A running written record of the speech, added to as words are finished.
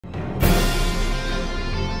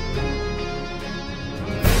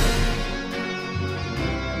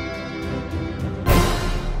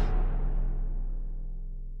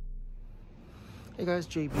Hey guys,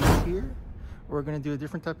 JB here. We're gonna do a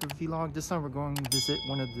different type of vlog. This time we're going to visit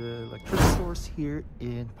one of the thrift stores here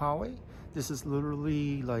in Poway. This is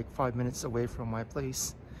literally like 5 minutes away from my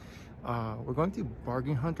place. We're going to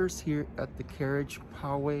Bargain Hunters here at the Carriage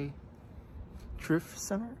Poway Thrift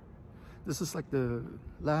Center. This is like the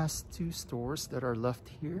last two stores that are left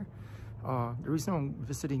here. The reason I'm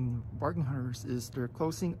visiting Bargain Hunters is they're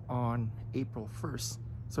closing on April 1st,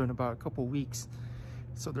 so in about a couple weeks.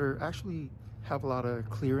 So they're actually have a lot of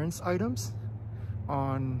clearance items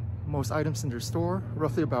on most items in their store,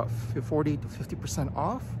 roughly about 40 to 50%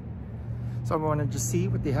 off. So I want to just see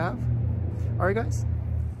what they have. All right, guys.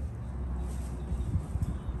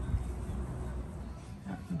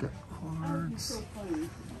 We got cards,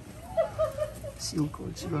 seal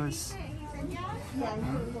codes, you guys. Yeah, he's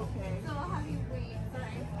okay. So I'll have you wait.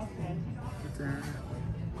 Sorry. Okay. Right there.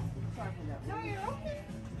 No, you're okay.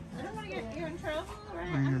 I don't want to get you in trouble,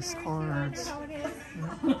 right? Minus cards. How it is.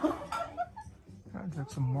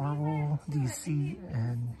 Got some Marvel, DC,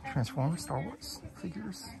 and Transformers, Star Wars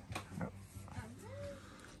figures. Yep.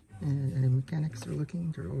 And any mechanics they're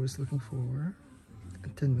looking, they're always looking for a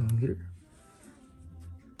 10mm.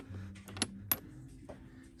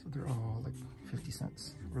 So they're all like 50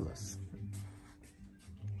 cents or less.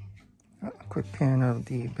 A quick pan of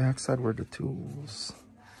the backside where the tools.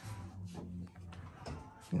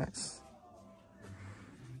 Nice.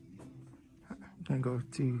 I'm gonna go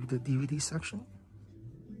to the DVD section.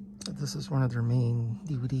 This is one of their main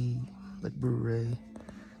DVD, like Blu-ray.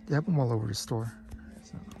 They have them all over the store.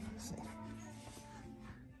 So, let's see.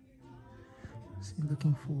 So you're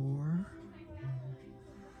looking for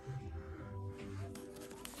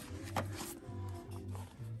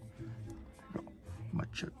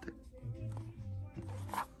Machete.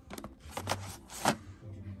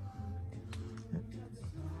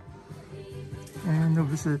 And they'll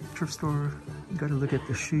visit thrift store. You gotta look at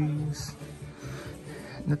the shoes.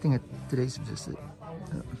 Nothing at today's visit.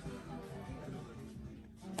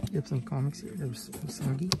 You have some comics here. There's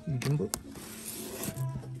Usagi, Jumbo.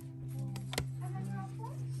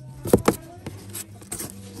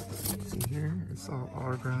 See here, it's all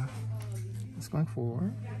autographed. It's going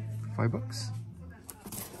for $5.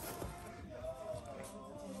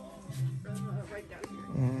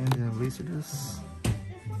 And Laserdisc.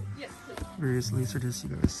 Various Laserdiscs,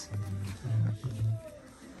 you guys.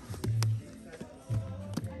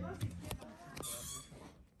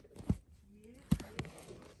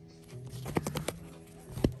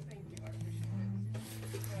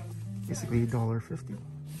 Basically $1.50.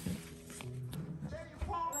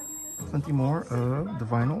 Plenty more of the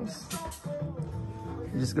vinyls.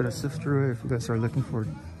 You just gotta sift through it if you guys are looking for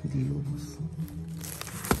deals.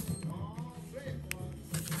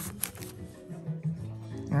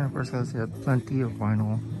 And of course, guys, you have plenty of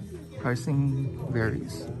vinyl. Pricing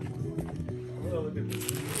varies.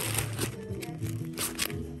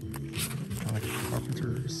 I like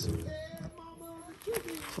Carpenters.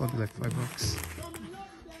 So it'll be like $5.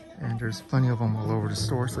 And there's plenty of them all over the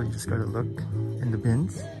store, so you just gotta look in the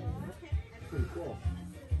bins.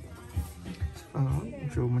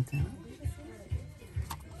 Joe Montana.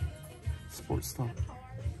 Sports Stock.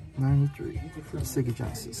 93 for the Sega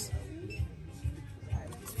Genesis.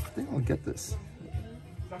 I think I'll get this.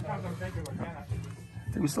 I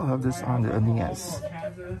think we still have this on the NES.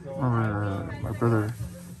 My brother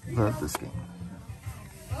loved this game.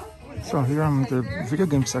 So here I'm the video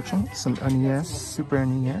game section. Some NES, Super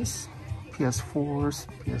NES, PS4s,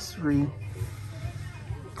 PS3,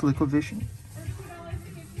 ColecoVision,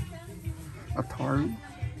 Atari,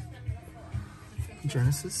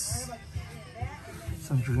 Genesis,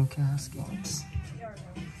 some Dreamcast games,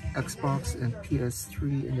 Xbox and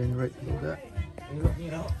PS3, and then right below that,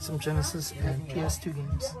 some Genesis and PS2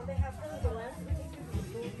 games.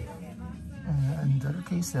 And in the other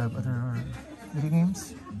case, they have other video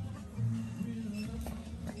games.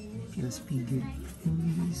 PSP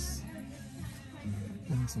movies,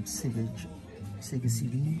 and some Sega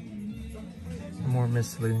CD, and more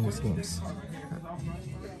miscellaneous games.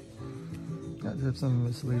 They have some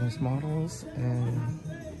miscellaneous models and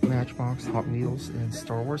Matchbox, Hot Wheels, and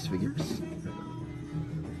Star Wars figures.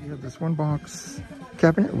 You have this one box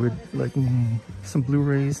cabinet with like some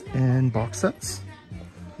Blu-rays and box sets.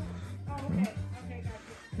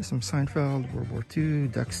 There's some Seinfeld, World War II,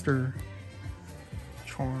 Dexter,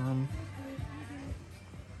 Charm.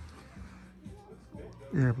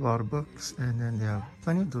 They have a lot of books, and then they have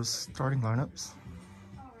plenty of those starting lineups.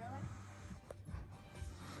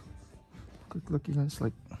 Quick look, you guys,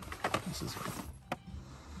 like this is.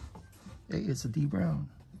 Hey, it's a D Brown.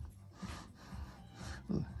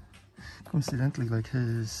 Coincidentally, like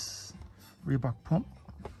his Reebok pump.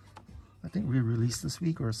 I think re-released this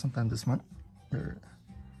week or sometime this month. There.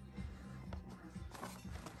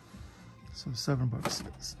 So $7,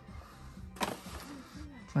 guys.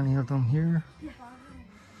 Plenty of them here.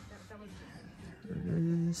 There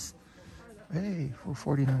it is. Hey,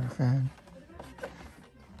 for $49 fan.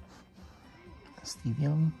 Steve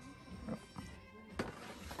Young.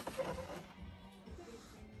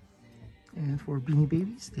 And for Beanie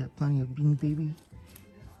Babies, they have plenty of Beanie Baby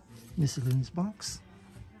miscellaneous box.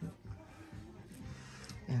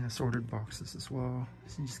 And assorted boxes as well.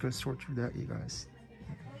 So you just gotta sort through that, you guys.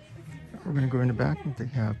 We're gonna go in the back and they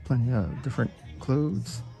have plenty of different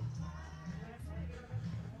clothes.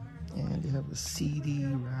 And they have a CD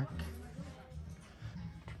rack.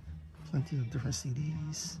 Plenty of different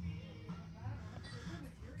CDs.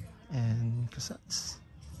 And cassettes.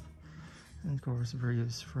 And of course,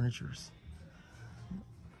 various furnitures.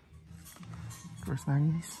 Of course,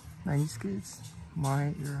 90s kids.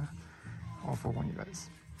 My era. All for one, you guys.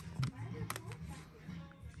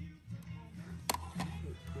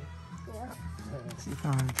 Let's see if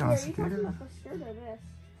I'm Johnson Theater.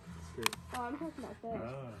 Oh, I'm talking about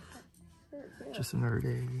this. Just another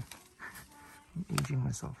day. I'm aging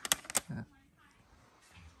myself. Yeah.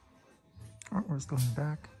 Alright, we're still in the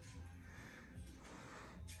back.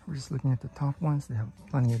 We're just looking at the top ones. They have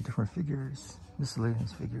plenty of different figures,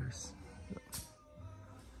 miscellaneous figures. Yep.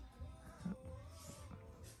 Yep.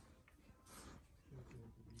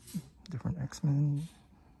 Different X-Men.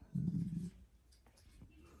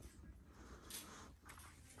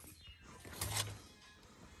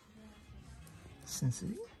 Sin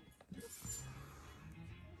City.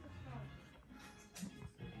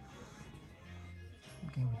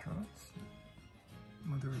 Game of Thrones.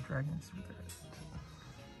 Mother of Dragons with that.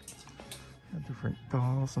 Different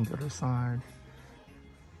dolls on the other side.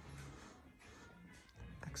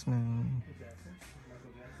 X-Men.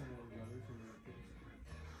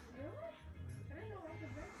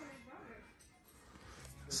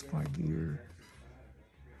 Spy Gear.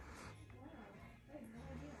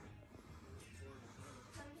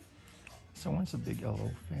 Someone's a big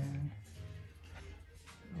LO fan.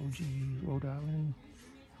 OG Rhode Island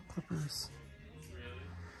Clippers.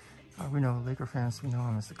 We know Laker fans, we know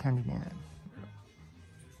him as the Candyman.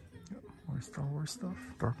 More Star Wars stuff,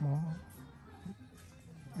 Dark Maul.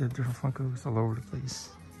 They have different Funkos all over the place.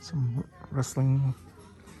 Some wrestling,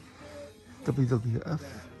 WWF,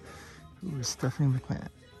 who is Stephanie McMahon.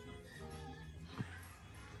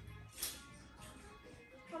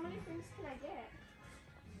 How many things can I get?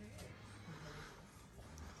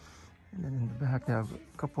 And then in the back they have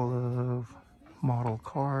a couple of model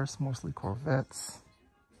cars, mostly Corvettes.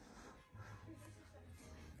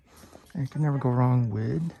 And you can never go wrong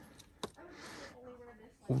with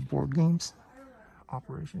old board games.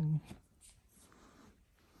 Operation.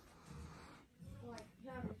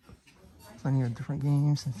 Plenty of different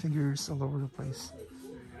games and figures all over the place.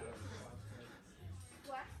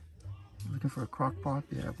 Looking for a crock pot?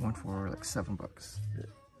 They have one for like $7. Yeah.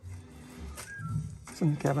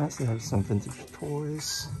 Some cabinets, they have some vintage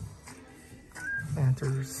toys.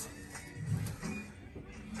 Lanterns.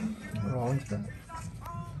 We're all into that.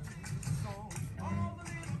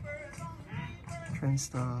 Train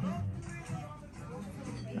stuff.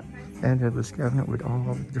 And they have this cabinet with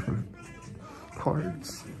all the different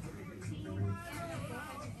cards.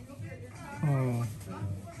 Oh,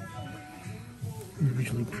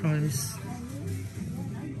 individually priced.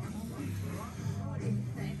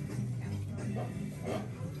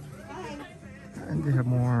 And they have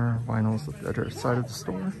more vinyls at the other side of the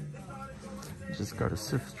store. You just gotta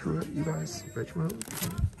sift through it, you guys. Ridge Road.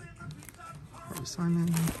 Harvey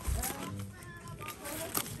Simon.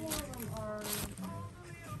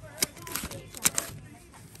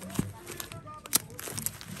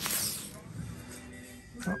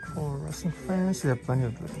 For wrestling fans, they have plenty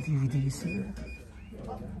of DVDs here.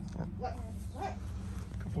 Yeah.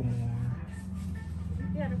 Couple more.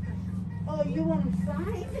 Oh, you want to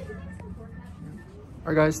sign?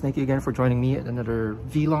 Alright guys, thank you again for joining me at another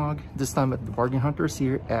vlog, this time at the Bargain Hunters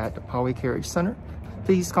here at the Poway Carriage Center.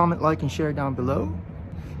 Please comment, like, and share down below.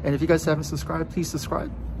 And if you guys haven't subscribed, please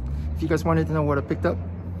subscribe. If you guys wanted to know what I picked up,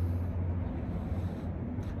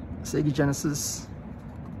 Sega Genesis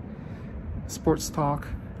Sports Talk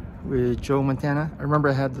with Joe Montana. I remember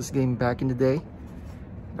I had this game back in the day.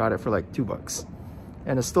 Got it for like $2.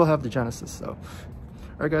 And I still have the Genesis, so.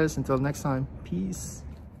 Alright guys, until next time, peace.